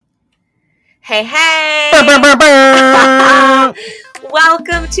Hey, hey!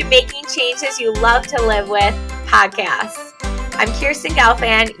 Welcome to Making Changes You Love to Live With podcast. I'm Kirsten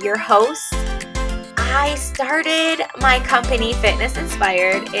Gelfand, your host. I started my company, Fitness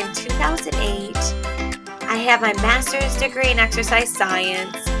Inspired, in 2008. I have my master's degree in exercise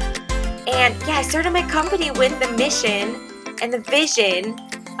science. And I started my company with the mission and the vision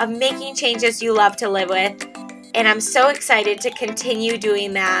of making changes you love to live with. And I'm so excited to continue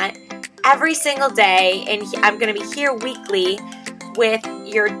doing that every single day. And I'm going to be here weekly with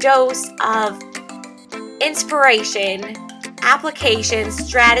your dose of inspiration, applications,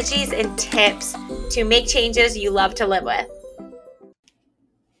 strategies, and tips to make changes you love to live with.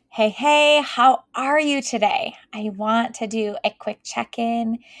 Hey, how are you today? I want to do a quick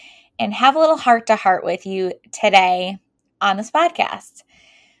check-in and have a little heart-to-heart with you today on this podcast.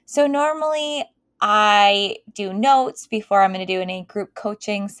 So normally I do notes before I'm going to do any group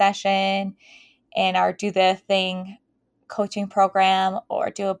coaching session and or do the thing coaching program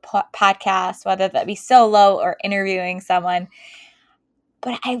or do a podcast, whether that be solo or interviewing someone.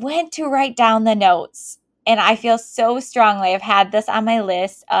 But I went to write down the notes and I feel so strongly. I've had this on my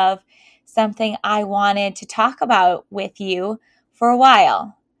list of something I wanted to talk about with you for a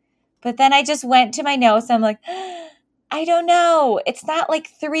while. But then I just went to my notes and I'm like, I don't know. It's not like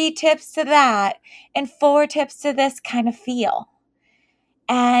 3 tips to that and 4 tips to this kind of feel.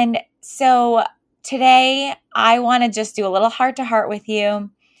 And so today I want to just do a little heart-to-heart with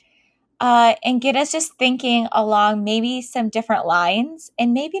you and get us just thinking along maybe some different lines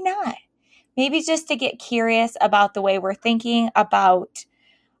and maybe not. Maybe just to get curious about the way we're thinking about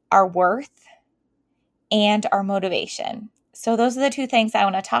our worth and our motivation. So those are the 2 things I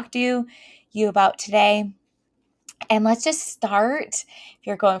want to talk to you about today. And let's just start. If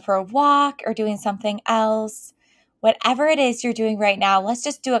you're going for a walk or doing something else, whatever it is you're doing right now, let's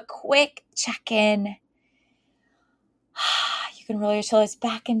just do a quick check-in. You can roll your shoulders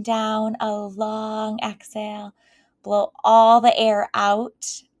back and down, a long exhale. Blow all the air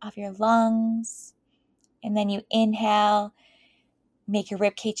out of your lungs. And then you inhale. Make your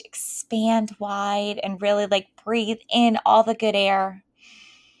ribcage expand wide and really breathe in all the good air.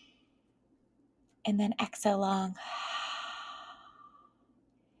 And then exhale long.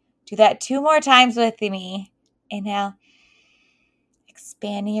 Do that 2 more times with me. Inhale.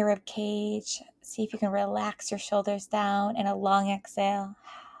 Expanding your ribcage. See if you can relax your shoulders down and a long exhale.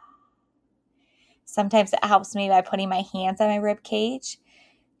 Sometimes it helps me by putting my hands on my ribcage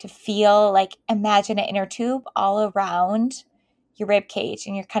to feel imagine an inner tube all around your rib cage,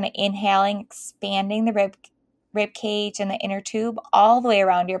 and you're kind of inhaling, expanding the rib cage and the inner tube all the way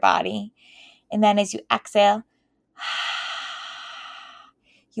around your body. And then as you exhale,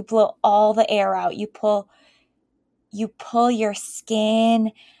 you blow all the air out. You pull your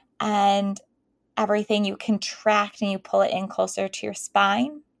skin and everything. You contract and you pull it in closer to your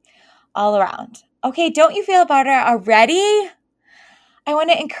spine, all around. Okay, don't you feel better already? I want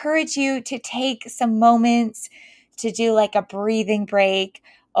to encourage you to take some moments to do a breathing break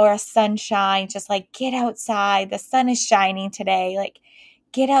or a sunshine. Just get outside. The sun is shining today.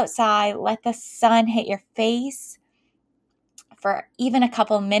 Get outside. Let the sun hit your face for even a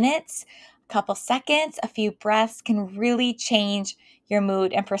couple minutes, a couple seconds. A few breaths can really change your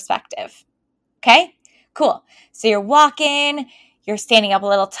mood and perspective. Okay? Cool. So you're walking, you're standing up a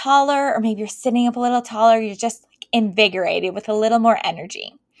little taller, or maybe you're sitting up a little taller. You're just invigorated with a little more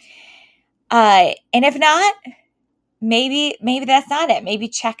energy. And if not, maybe that's not it. Maybe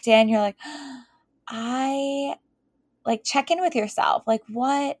checked in. You're check in with yourself.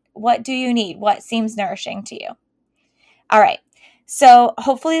 What do you need? What seems nourishing to you? All right. So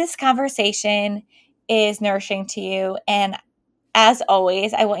hopefully this conversation is nourishing to you. And as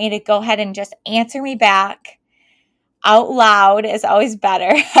always, I want you to go ahead and just answer me back. Out loud is always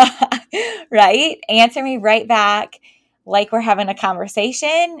better, right? Answer me right back like we're having a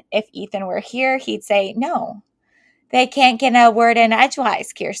conversation. If Ethan were here, he'd say, no, they can't get a word in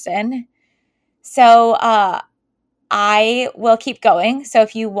edgewise, Kirsten. So I will keep going. So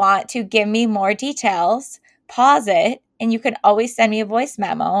if you want to give me more details, pause it, and you can always send me a voice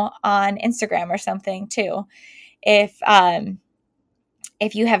memo on Instagram or something too. If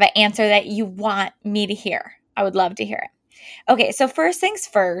you have an answer that you want me to hear, I would love to hear it. Okay, so first things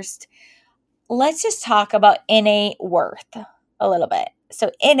first, let's just talk about innate worth a little bit. So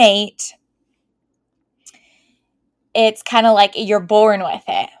innate, it's kind of like you're born with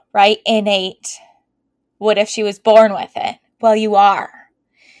it, right? Innate. What if she was born with it? Well, you are.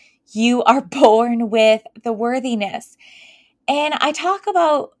 You are born with the worthiness. And I talk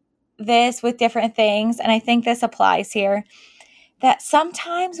about this with different things, and I think this applies here, that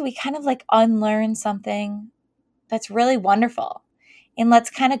sometimes we kind of like unlearn something that's really wonderful. And let's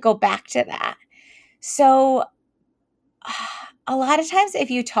kind of go back to that. So a lot of times if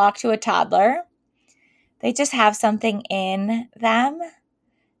you talk to a toddler, they just have something in them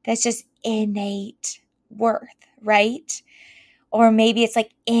that's just innate worth, right? Or maybe it's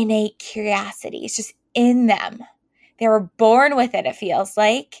like innate curiosity. It's just in them. They were born with it, it feels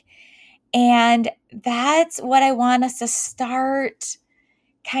like. And that's what I want us to start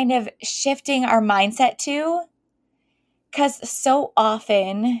kind of shifting our mindset to. Because so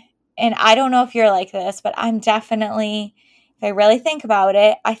often, and I don't know if you're like this, but I'm definitely, if I really think about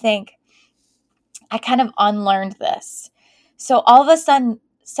it, I think I kind of unlearned this. So all of a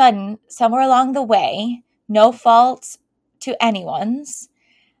sudden, somewhere along the way, no fault to anyone's,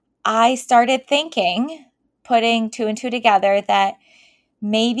 I started thinking, putting two and two together, that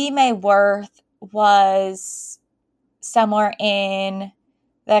maybe my worth was somewhere in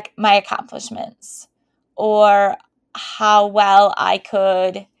like my accomplishments, or how well I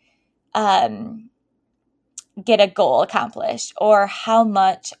could get a goal accomplished, or how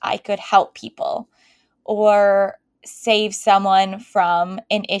much I could help people, or save someone from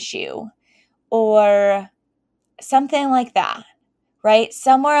an issue, or something like that, right?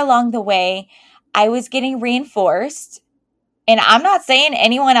 Somewhere along the way, I was getting reinforced, and I'm not saying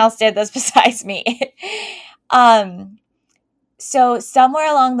anyone else did this besides me. So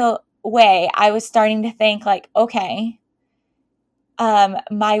somewhere along the way, I was starting to think like, okay,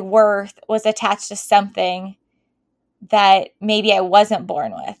 my worth was attached to something that maybe I wasn't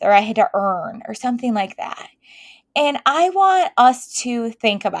born with, or I had to earn, or something like that. And I want us to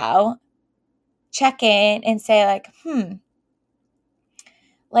think about, check in and say like,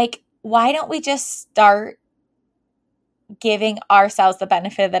 like, why don't we just start giving ourselves the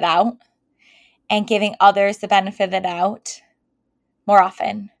benefit of the doubt and giving others the benefit of the doubt more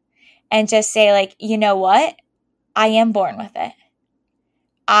often, and just say like, you know what? I am born with it.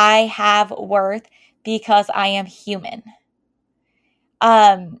 I have worth because I am human.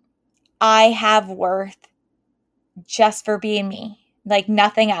 I have worth just for being me, like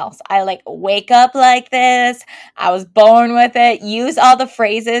nothing else. I like wake up like this. I was born with it. Use all the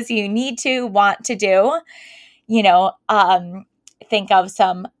phrases you need to, want to do. Think of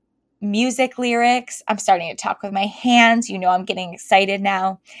some music lyrics. I'm starting to talk with my hands. I'm getting excited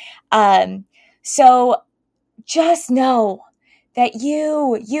now. So just know that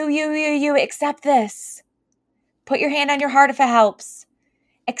you accept this. Put your hand on your heart if it helps.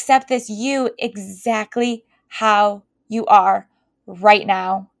 Accept this, you exactly how you are right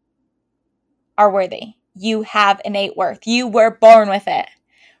now are worthy. You have innate worth. You were born with it,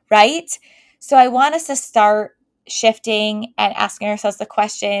 right? So I want us to start shifting and asking ourselves the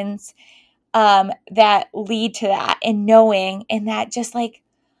questions that lead to that, and knowing, and that just like,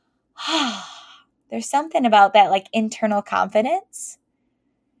 there's something about that like internal confidence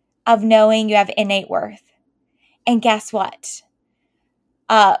of knowing you have innate worth. And guess what?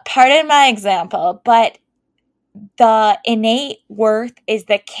 Pardon my example, but the innate worth is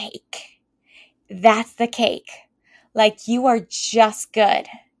the cake. That's the cake. Like, you are just good.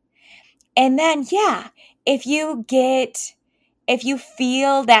 And then, if you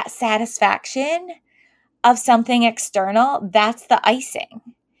feel that satisfaction of something external, that's the icing.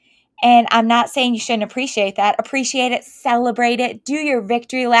 And I'm not saying you shouldn't appreciate that. Appreciate it, celebrate it, do your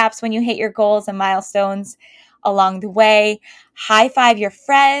victory laps when you hit your goals and milestones along the way. High five your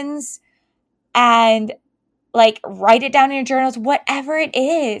friends and like write it down in your journals, whatever it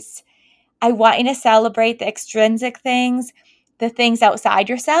is. I want you to celebrate the extrinsic things, the things outside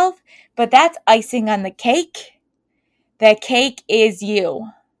yourself, but that's icing on the cake. The cake is you.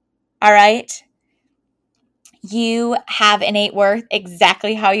 All right? You have innate worth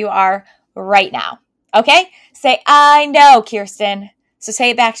exactly how you are right now. Okay? Say, I know, Kirsten. So say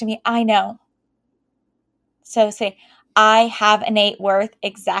it back to me. I know. So say, I have innate worth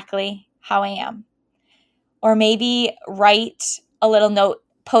exactly how I am. Or maybe write a little note,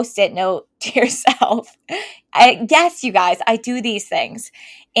 post-it note to yourself. Yes, you guys, I do these things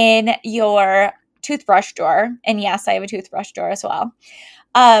in your toothbrush drawer. And yes, I have a toothbrush drawer as well.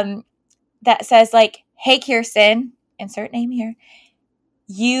 That says like, hey, Kirsten, insert name here.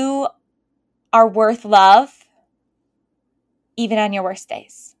 You are worth love even on your worst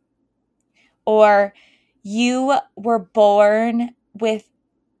days. Or you were born with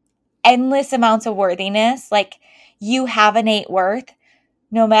endless amounts of worthiness. Like, you have innate worth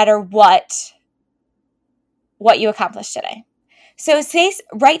no matter what you accomplish today. So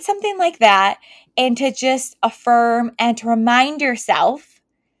write something like that, and to just affirm and to remind yourself,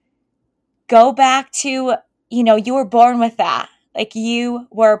 go back to, you were born with that. Like you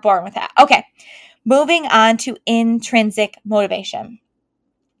were born with that. Okay. Moving on to intrinsic motivation.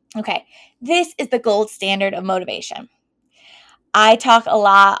 Okay. This is the gold standard of motivation. I talk a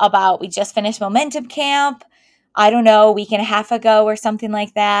lot about, we just finished momentum camp, I don't know, a week and a half ago or something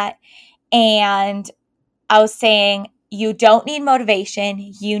like that. And I was saying, you don't need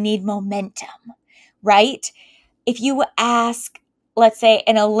motivation, you need momentum, right? If you ask, let's say,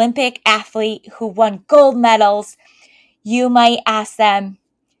 an Olympic athlete who won gold medals, you might ask them,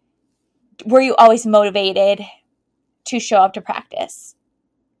 were you always motivated to show up to practice?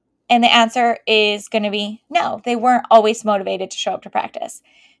 And the answer is going to be no, they weren't always motivated to show up to practice.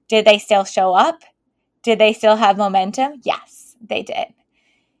 Did they still show up? Did they still have momentum? Yes, they did.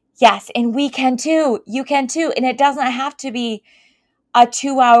 Yes, and we can too. You can too. And it doesn't have to be a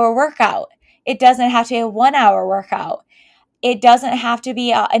 2-hour workout. It doesn't have to be a 1-hour workout. It doesn't have to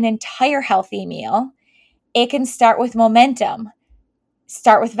be an entire healthy meal. It can start with momentum.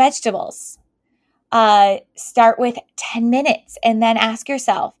 Start with vegetables. Start with 10 minutes and then ask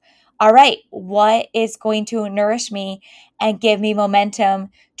yourself, all right, what is going to nourish me and give me momentum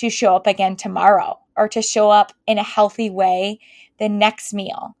to show up again tomorrow, or to show up in a healthy way the next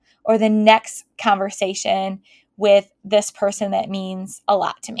meal or the next conversation with this person that means a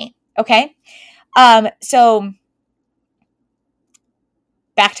lot to me. Okay. So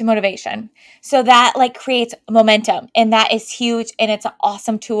back to motivation. So that like creates momentum, and that is huge, and it's an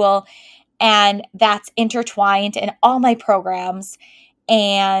awesome tool. And that's intertwined in all my programs.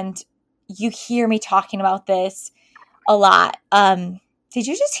 And you hear me talking about this a lot. Did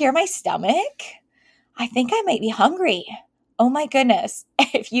you just hear my stomach? I think I might be hungry. Oh my goodness.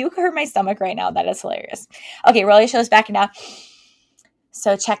 If you heard my stomach right now, that is hilarious. Okay, roll your shoulders back and down.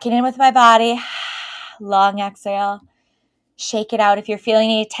 So checking in with my body. Long exhale. Shake it out. If you're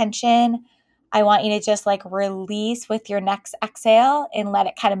feeling any tension, I want you to just like release with your next exhale and let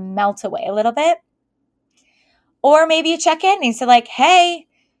it kind of melt away a little bit. Or maybe you check in and you say like, hey,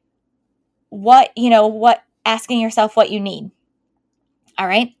 asking yourself what you need. All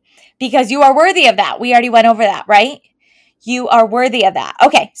right. Because you are worthy of that. We already went over that, right? You are worthy of that.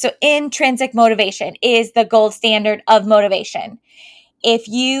 Okay. So intrinsic motivation is the gold standard of motivation. If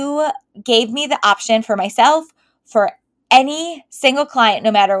you gave me the option for myself, for any single client,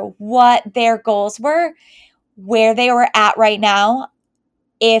 no matter what their goals were, where they were at right now,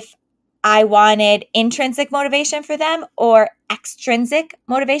 if I wanted intrinsic motivation for them or extrinsic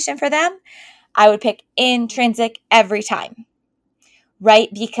motivation for them, I would pick intrinsic every time, right?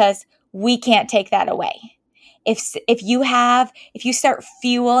 Because we can't take that away. If you start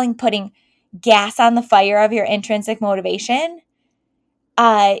putting gas on the fire of your intrinsic motivation,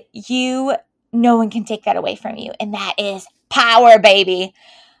 no one can take that away from you. And that is power, baby.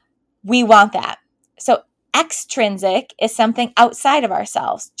 We want that. So extrinsic is something outside of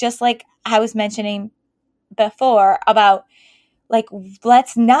ourselves, just like I was mentioning before about like,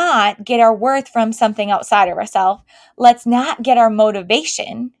 let's not get our worth from something outside of ourselves. Let's not get our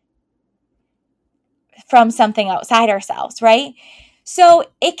motivation from something outside ourselves, right? So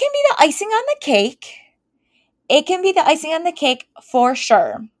it can be the icing on the cake. It can be the icing on the cake for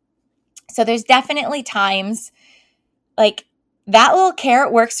sure. So there's definitely times like that little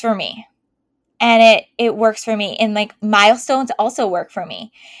carrot works for me. And it works for me. And like milestones also work for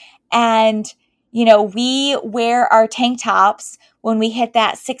me. And, we wear our tank tops when we hit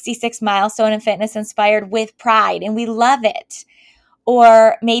that 66 milestone in Fitness Inspired with pride, and we love it.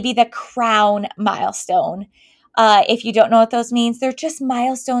 Or maybe the crown milestone. If you don't know what those means, they're just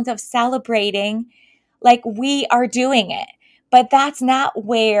milestones of celebrating like we are doing it. But that's not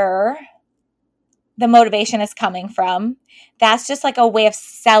where the motivation is coming from. That's just like a way of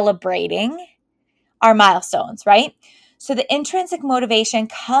celebrating our milestones, right? So the intrinsic motivation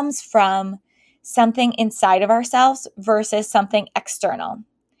comes from something inside of ourselves versus something external,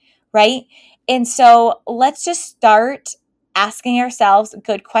 right? And so let's just start asking ourselves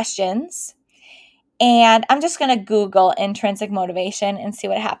good questions. And I'm just going to Google intrinsic motivation and see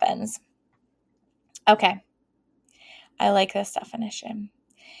what happens. Okay. I like this definition.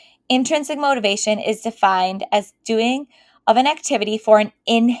 Intrinsic motivation is defined as doing of an activity for an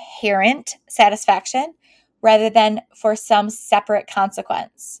inherent satisfaction rather than for some separate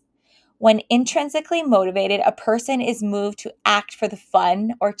consequence. When intrinsically motivated, a person is moved to act for the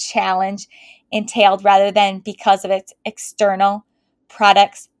fun or challenge entailed rather than because of its external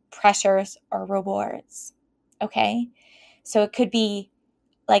products, pressures, or rewards. Okay? So it could be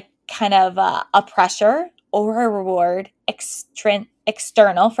like kind of a pressure or a reward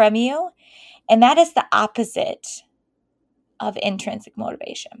external from you. And that is the opposite of intrinsic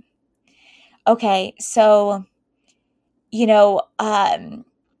motivation. Okay, so I'm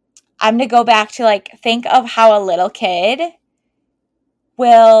going to go back to like, think of how a little kid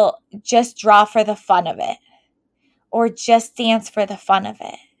will just draw for the fun of it, or just dance for the fun of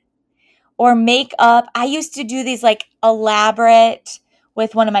it, or make up. I used to do these like elaborate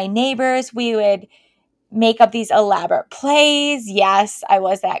with one of my neighbors. We would make up these elaborate plays. Yes, I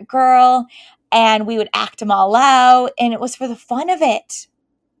was that girl. And we would act them all out, and it was for the fun of it.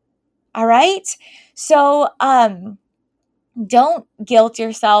 All right? So, don't guilt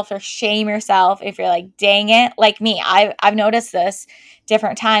yourself or shame yourself if you're like, dang it. Like me, I've noticed this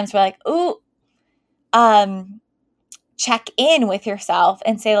different times where like, ooh, check in with yourself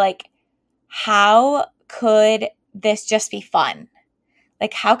and say like, how could this just be fun?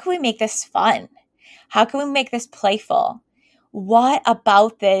 Like, how can we make this fun? How can we make this playful? What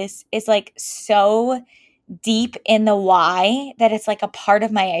about this is like so deep in the why that it's like a part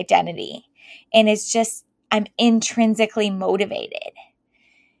of my identity? And it's just, I'm intrinsically motivated.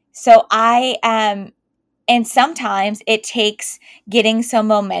 So I am, and sometimes it takes getting some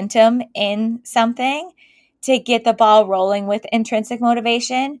momentum in something to get the ball rolling with intrinsic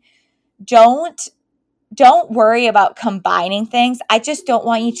motivation. Don't worry about combining things. I just don't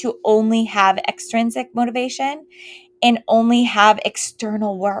want you to only have extrinsic motivation and only have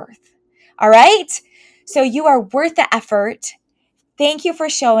external worth. All right? So you are worth the effort. Thank you for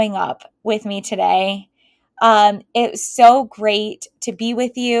showing up with me today. It was so great to be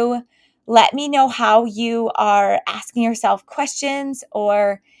with you. Let me know how you are asking yourself questions,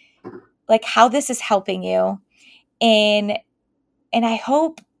 or like how this is helping you. And I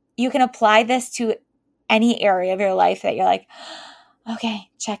hope you can apply this to any area of your life that you're like,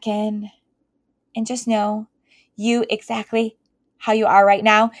 okay, check in and just know you exactly how you are right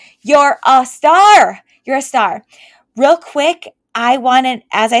now. You're a star. You're a star. Real quick, I wanted,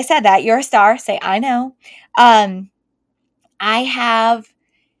 as I said that, you're a star. Say, I know.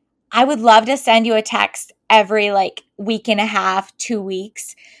 I would love to send you a text every like week and a half, 2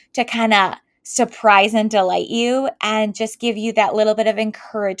 weeks, to kind of surprise and delight you and just give you that little bit of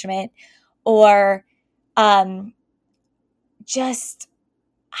encouragement, or just,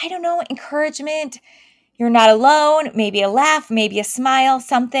 I don't know, encouragement. You're not alone. Maybe a laugh, maybe a smile,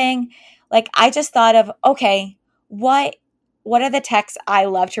 something. Like, I just thought of, okay, what are the texts I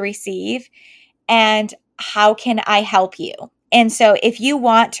love to receive, and how can I help you? And so if you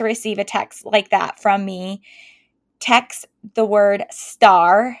want to receive a text like that from me, text the word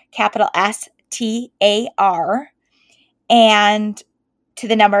STAR, capital STAR, and to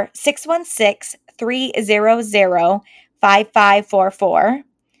the number 616-300-5544.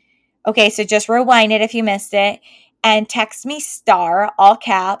 Okay, so just rewind it if you missed it, and text me STAR, all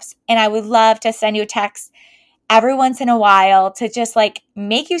caps, and I would love to send you a text every once in a while to just like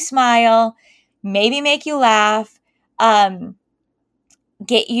make you smile, maybe make you laugh,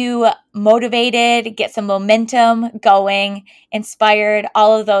 get you motivated, get some momentum going, inspired,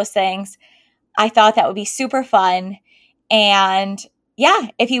 all of those things. I thought that would be super fun. And yeah,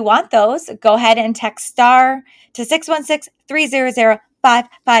 if you want those, go ahead and text STAR to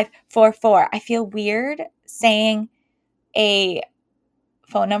 616-300-5544. I feel weird saying a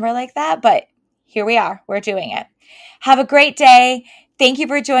phone number like that, but here we are. We're doing it. Have a great day. Thank you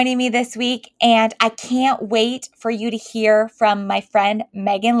for joining me this week, and I can't wait for you to hear from my friend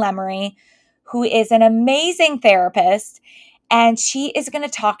Megan Lemery, who is an amazing therapist, and she is going to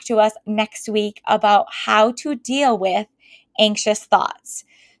talk to us next week about how to deal with anxious thoughts.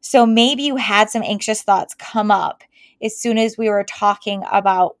 So maybe you had some anxious thoughts come up as soon as we were talking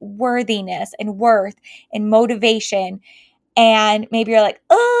about worthiness and worth and motivation, and maybe you're like,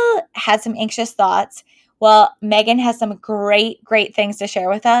 oh, had some anxious thoughts. Well, Megan has some great things to share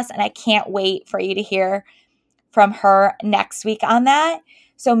with us, and I can't wait for you to hear from her next week on that.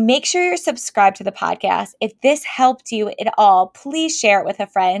 So make sure you're subscribed to the podcast. If this helped you at all, please share it with a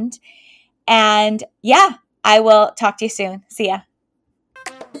friend. And yeah, I will talk to you soon. See ya.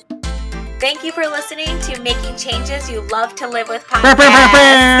 Thank you for listening to Making Changes You Love to Live With podcast.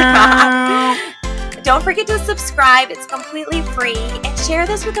 Don't forget to subscribe. It's completely free. And share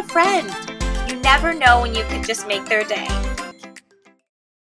this with a friend. You never know when you could just make their day.